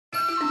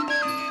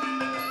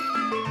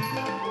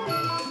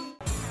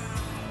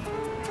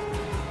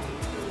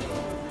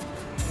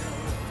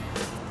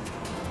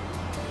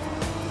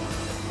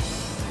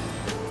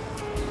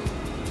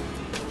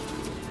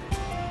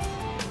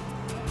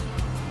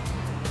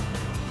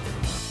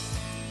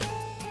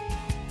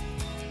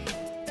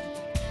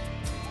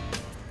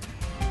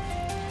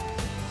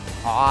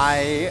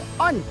Hi,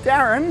 I'm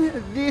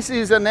Darren. This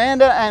is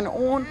Ananda and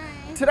Orn.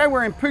 Today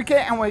we're in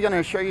Phuket and we're going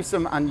to show you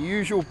some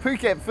unusual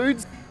Phuket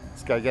foods.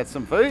 Let's go get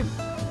some food.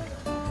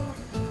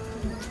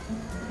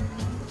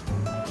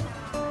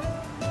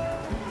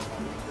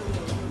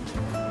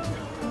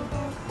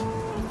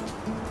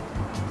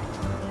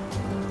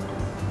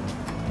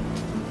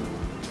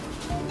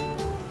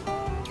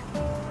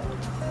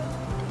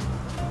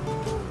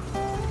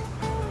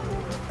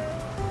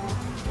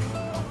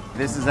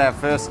 This is our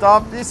first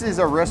stop. This is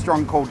a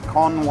restaurant called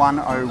Con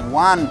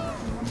 101.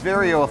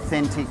 Very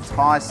authentic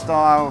Thai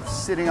style,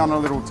 sitting on a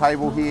little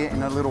table here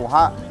in a little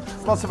hut.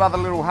 Lots of other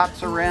little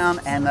huts around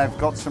and they've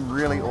got some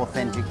really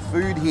authentic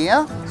food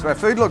here. So our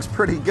food looks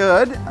pretty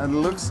good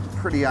and looks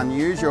pretty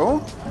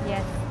unusual.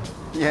 Yes.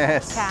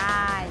 Yes.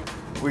 Thai.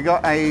 We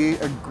got a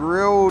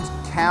grilled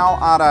cow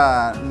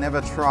udder. Never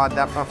tried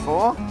that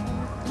before.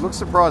 Looks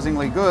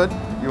surprisingly good.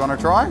 You want to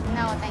try?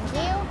 No, thank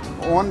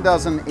you. Orn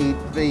doesn't eat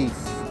beef.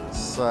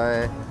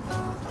 So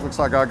looks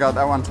like I got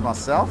that one to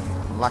myself.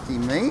 Lucky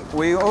me.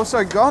 We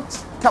also got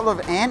a couple of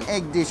ant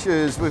egg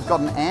dishes. We've got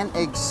an ant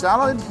egg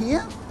salad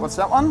here. What's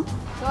that one?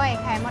 Goi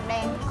khai mot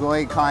dang.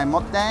 Goi khai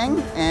mot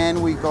dang.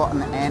 And we got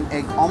an ant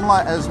egg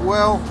omelette as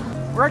well.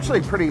 We're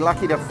actually pretty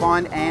lucky to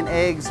find ant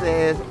eggs.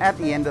 They're at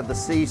the end of the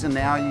season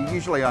now. You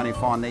usually only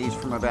find these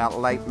from about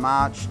late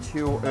March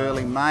till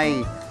early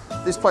May.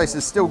 This place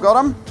has still got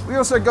them. We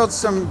also got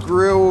some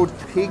grilled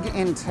pig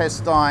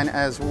intestine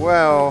as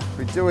well.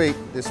 We do eat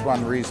this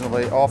one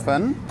reasonably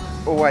often.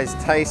 Always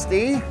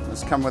tasty.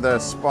 It's come with a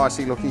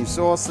spicy looking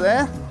sauce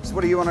there. So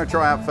what do you want to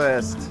try out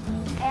first?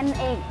 Ant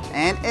egg.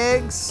 Ant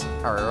eggs.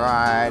 All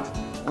right.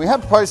 We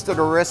have posted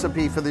a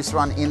recipe for this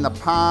one in the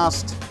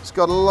past. It's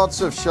got lots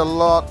of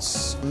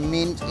shallots,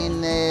 mint in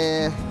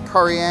there,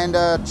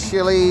 coriander,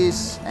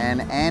 chilies,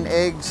 and ant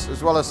eggs,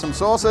 as well as some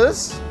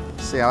sauces.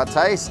 See how it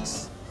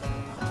tastes.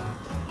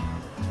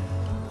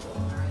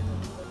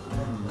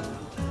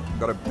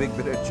 Got a big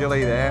bit of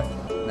chili there.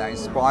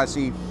 Nice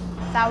spicy.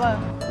 Sour.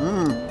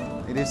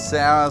 It is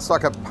sour. It's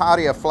like a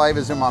party of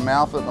flavours in my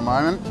mouth at the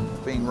moment.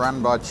 Being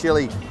run by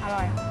chili. อ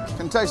ร่อย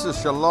Can taste the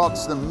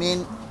shallots, the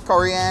mint,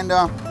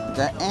 coriander.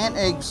 The ant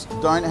eggs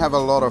don't have a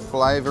lot of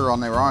flavour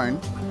on their own.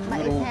 But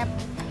it have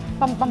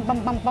bum bum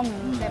bum bum bum.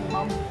 Them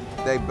bum.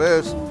 They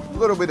burst. A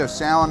little bit of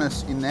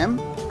sourness in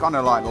them. Kind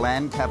of like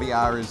land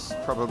caviar is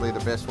probably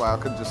the best way I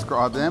could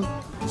describe them.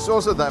 The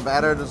sauce that they've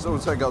added has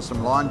also got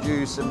some lime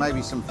juice and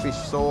maybe some fish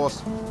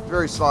sauce.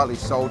 Very slightly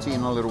salty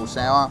and a little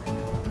sour.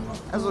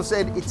 As I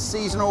said, it's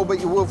seasonal, but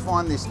you will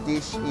find this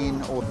dish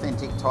in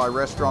authentic Thai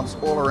restaurants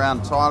all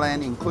around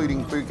Thailand,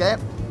 including Phuket.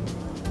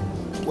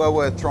 Well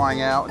worth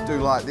trying out. Do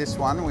like this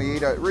one. We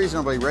eat it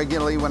reasonably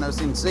regularly when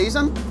it's in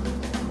season.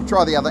 We'll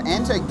try the other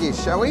ant egg dish,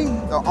 shall we?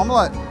 The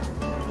omelette.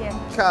 Yes.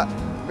 Cut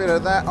a bit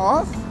of that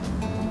off.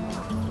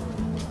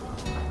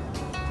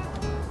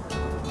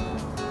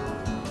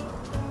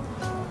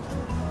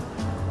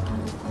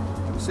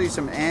 See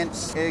some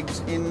ants eggs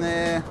in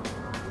there.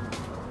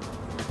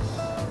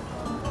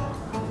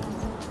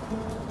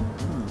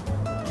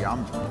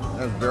 Yum.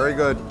 That's very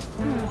good.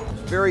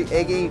 It's very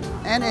eggy.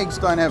 Ant eggs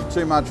don't have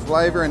too much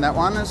flavour in that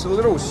one. It's a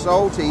little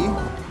salty.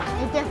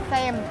 It's just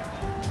same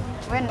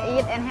when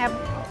eat and have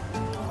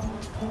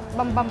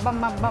bum bum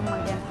bum bum bum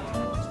again.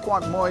 It's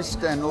quite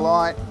moist and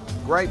light.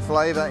 Great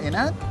flavour in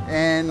it.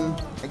 And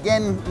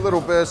again,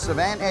 little bursts of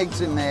ant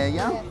eggs in there,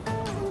 yeah? Yes.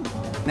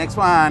 Next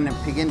one,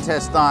 pig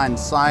intestine,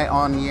 sai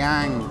on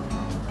yang.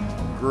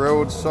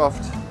 Grilled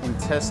soft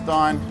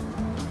intestine.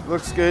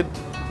 Looks good.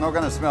 Not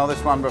going to smell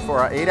this one before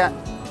I eat it.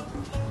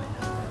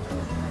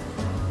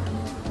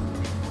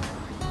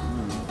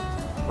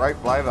 Great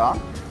flavour,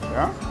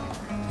 yeah?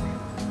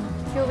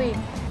 Chewy.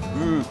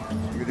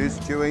 It is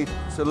chewy.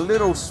 It's a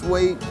little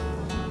sweet,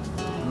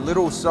 a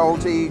little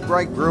salty,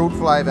 great grilled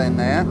flavour in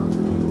there.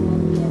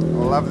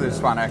 I love this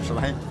one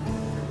actually.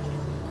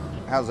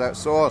 How's that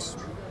sauce?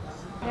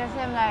 Just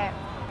same like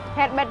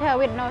head better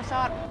with no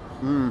sauce.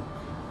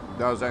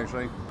 Does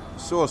actually.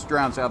 Sauce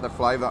drowns out the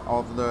flavour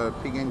of the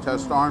pig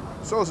intestine.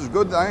 Sauce is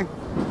good though.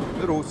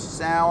 Little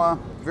sour,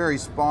 very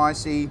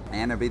spicy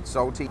and a bit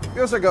salty.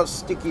 We also got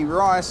sticky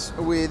rice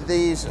with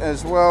these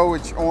as well,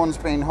 which Orn's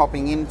been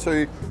hopping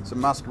into. It's a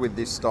must with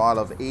this style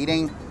of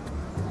eating.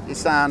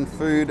 Isan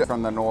food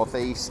from the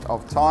northeast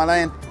of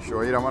Thailand.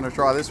 Sure you don't want to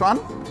try this one?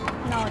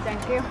 No,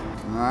 thank you.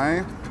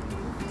 No.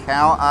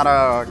 Cow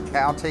udder,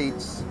 cow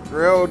teats,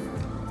 grilled.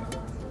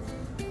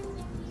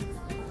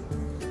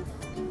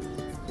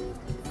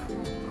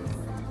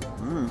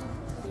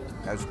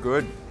 That's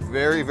good.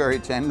 Very, very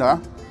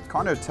tender.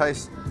 Kind of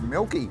tastes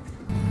milky.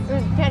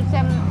 It's just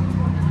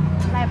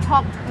like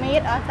pork meat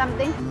or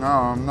something.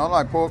 No, not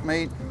like pork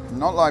meat,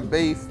 not like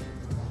beef.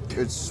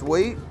 It's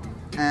sweet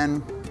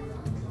and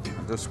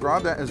I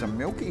describe that as a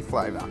milky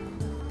flavour.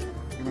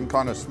 Even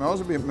kind of smells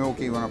a bit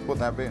milky when I put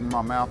that bit in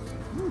my mouth.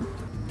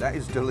 That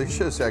is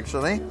delicious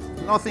actually.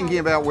 Not thinking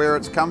about where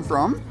it's come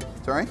from.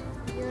 Sorry?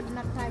 You did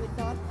not try with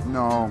sauce?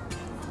 No,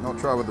 not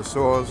try with the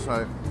sauce.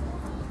 So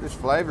this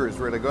flavour is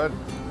really good.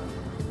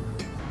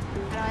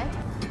 อร่อย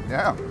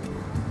Yeah.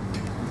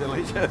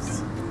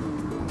 delicious.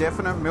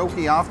 Definite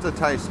milky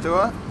aftertaste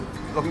to it.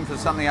 Looking for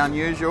something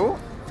unusual,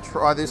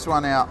 try this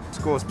one out.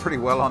 Scores pretty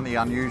well on the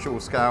unusual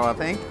scale, I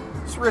think.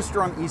 This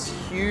restaurant is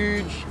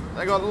huge.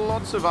 They got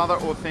lots of other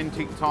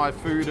authentic Thai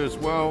food as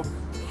well.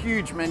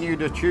 Huge menu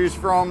to choose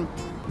from.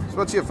 So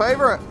what's your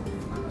favourite?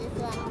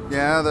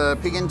 Yeah, the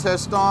pig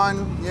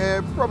intestine.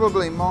 Yeah,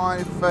 probably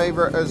my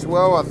favourite as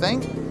well, I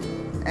think.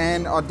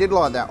 And I did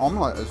like that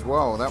omelette as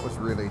well. That was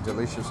really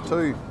delicious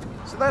too.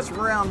 So that's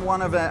round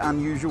one of our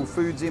unusual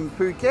foods in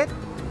Phuket.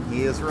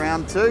 Here's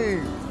round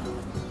two.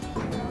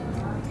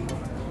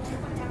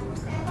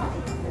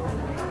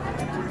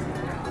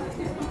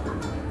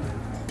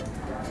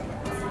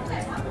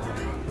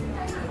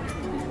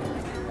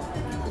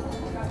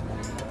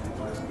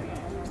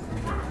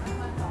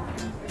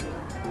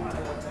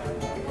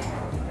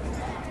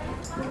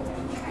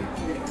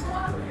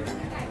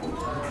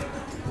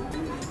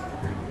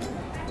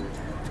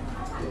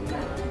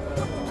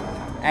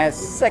 Our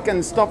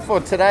second stop for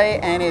today,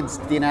 and it's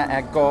dinner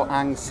at Go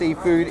Ang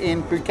Seafood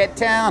in Phuket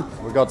Town.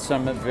 We've got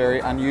some very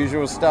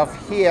unusual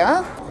stuff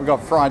here. We've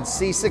got fried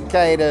sea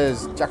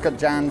cicadas,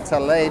 jakajan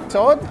tale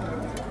tod.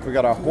 We've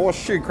got a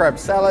horseshoe crab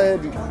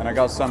salad, and I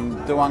got some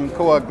duang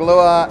kua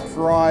glua,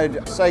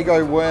 fried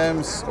sago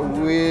worms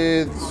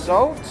with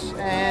salt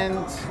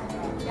and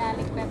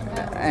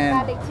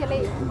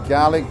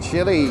garlic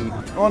chili.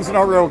 Dawn's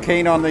not real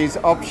keen on these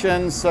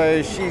options,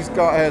 so she's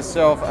got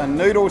herself a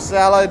noodle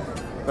salad.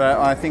 But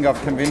I think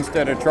I've convinced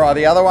her to try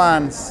the other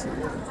ones.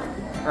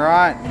 All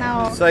right.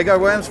 No. Sago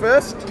worms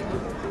first?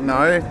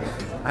 No.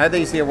 I had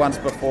these here once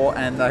before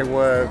and they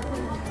were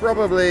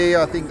probably,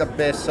 I think, the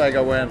best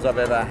sago worms I've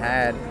ever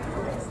had.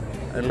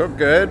 They look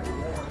good.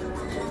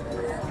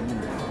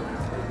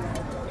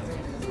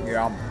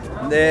 Yum.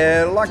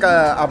 They're like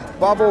a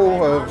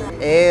bubble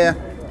of air,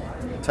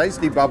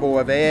 tasty bubble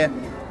of air.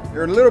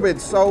 They're a little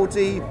bit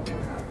salty,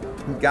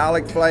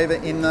 garlic flavour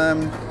in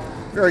them.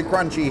 Very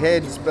crunchy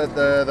heads, but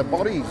the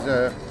body's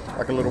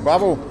like a little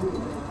bubble.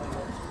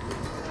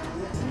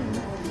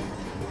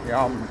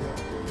 Yum.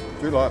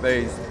 Do like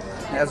these.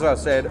 As I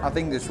said, I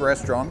think this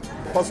restaurant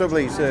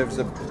possibly serves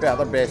about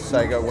the best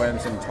sago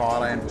worms in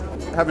Thailand.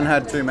 Haven't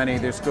had too many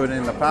this good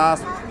in the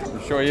past. You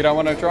sure you don't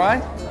want to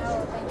try?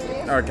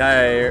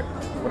 Okay.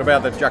 What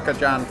about the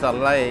jakajan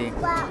tale?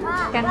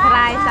 Can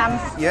try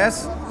some.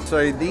 Yes.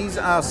 So these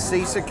are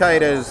sea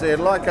cicadas. They're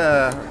like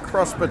a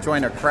cross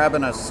between a crab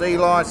and a sea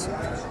lice.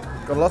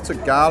 Got lots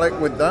of garlic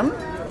with them,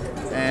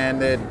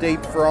 and they're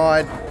deep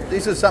fried.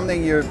 This is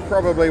something you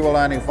probably will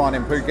only find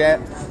in Phuket.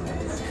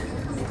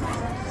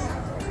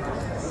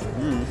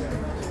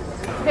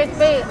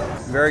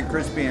 Crispy. Very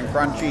crispy and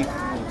crunchy.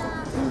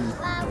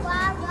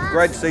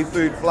 Great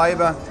seafood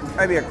flavour.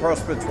 Maybe a cross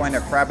between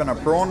a crab and a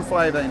prawn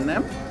flavour in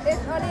them. This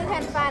only you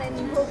can find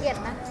in Phuket,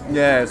 na?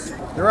 Yes,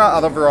 there are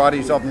other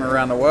varieties of them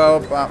around the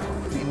world, but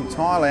in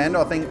Thailand,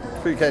 I think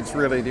Phuket's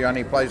really the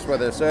only place where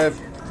they're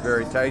served.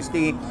 Very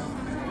tasty.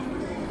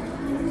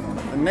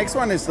 The next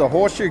one is the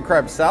horseshoe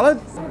crab salad.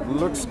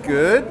 Looks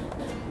good.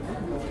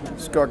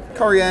 It's got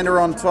coriander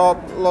on top,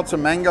 lots of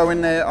mango in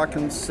there, I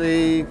can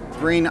see.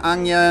 Green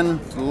onion,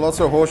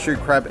 lots of horseshoe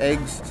crab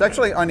eggs. It's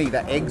actually only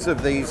the eggs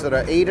of these that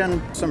are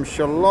eaten. Some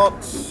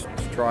shallots.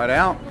 Let's try it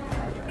out.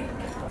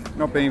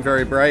 Not being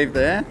very brave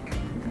there.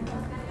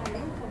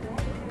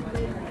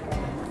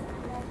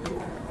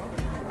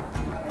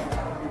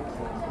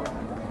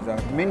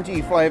 There's a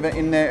minty flavour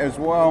in there as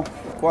well.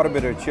 Quite a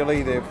bit of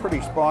chili. They're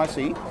pretty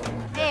spicy.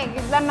 Egg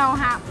don't know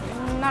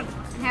not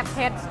have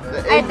taste.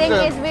 I think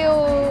it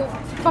will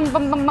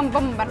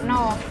bum, but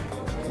no.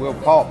 Will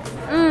pop.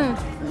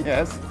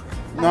 Yes.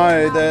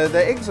 No,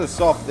 the eggs are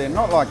soft. They're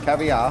not like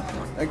caviar.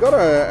 They've got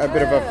a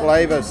bit of a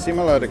flavour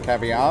similar to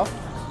caviar.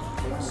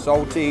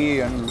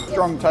 Salty and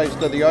strong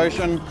taste of the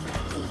ocean.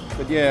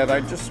 But yeah, they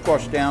just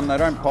squash down. They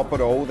don't pop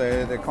at all.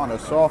 They're kind of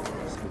soft.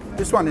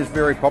 This one is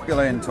very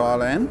popular in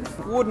Thailand.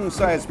 Wouldn't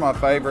say it's my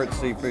favourite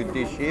seafood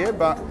dish here,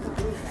 but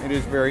it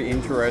is very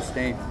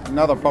interesting.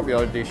 Another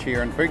popular dish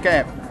here in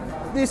Phuket.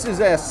 This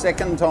is our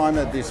second time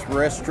at this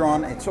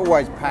restaurant. It's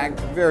always packed,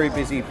 very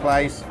busy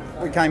place.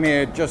 We came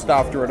here just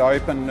after it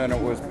opened and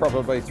it was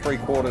probably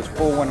 3/4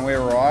 full when we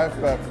arrived,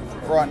 but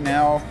right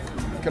now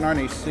you can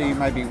only see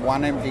maybe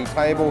one empty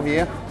table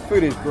here.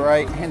 Food is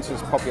great, hence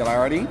its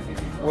popularity.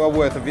 Well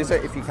worth a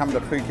visit if you come to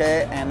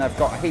Phuket, and they've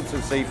got heaps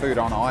of seafood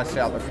on ice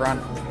out the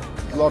front.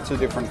 Lots of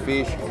different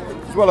fish.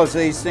 As well as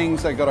these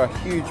things, they've got a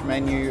huge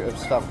menu of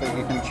stuff that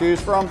you can choose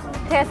from.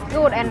 Tastes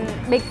good and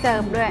big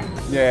serve.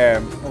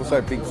 Yeah,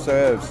 also big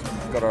serves.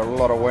 Got a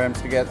lot of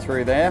worms to get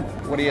through there.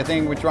 What do you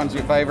think? Which one's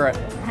your favourite?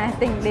 I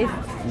think this.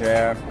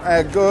 Yeah,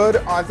 good.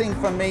 I think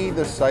for me,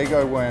 the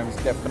sago worms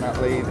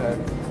definitely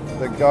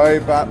the go,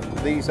 but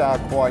these are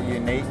quite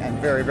unique and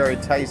very, very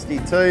tasty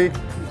too.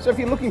 So if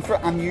you're looking for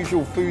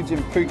unusual foods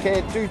in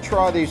Phuket, do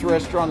try these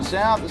restaurants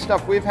out. The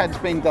stuff we've had's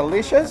been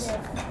delicious,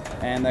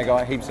 and they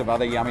got heaps of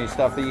other yummy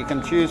stuff that you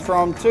can choose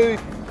from too.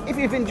 If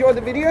you've enjoyed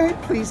the video,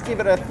 please give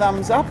it a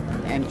thumbs up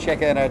and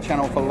check out our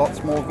channel for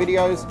lots more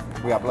videos.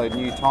 We upload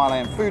new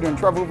Thailand food and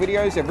travel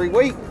videos every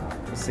week.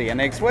 See you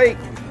next week.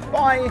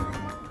 Bye.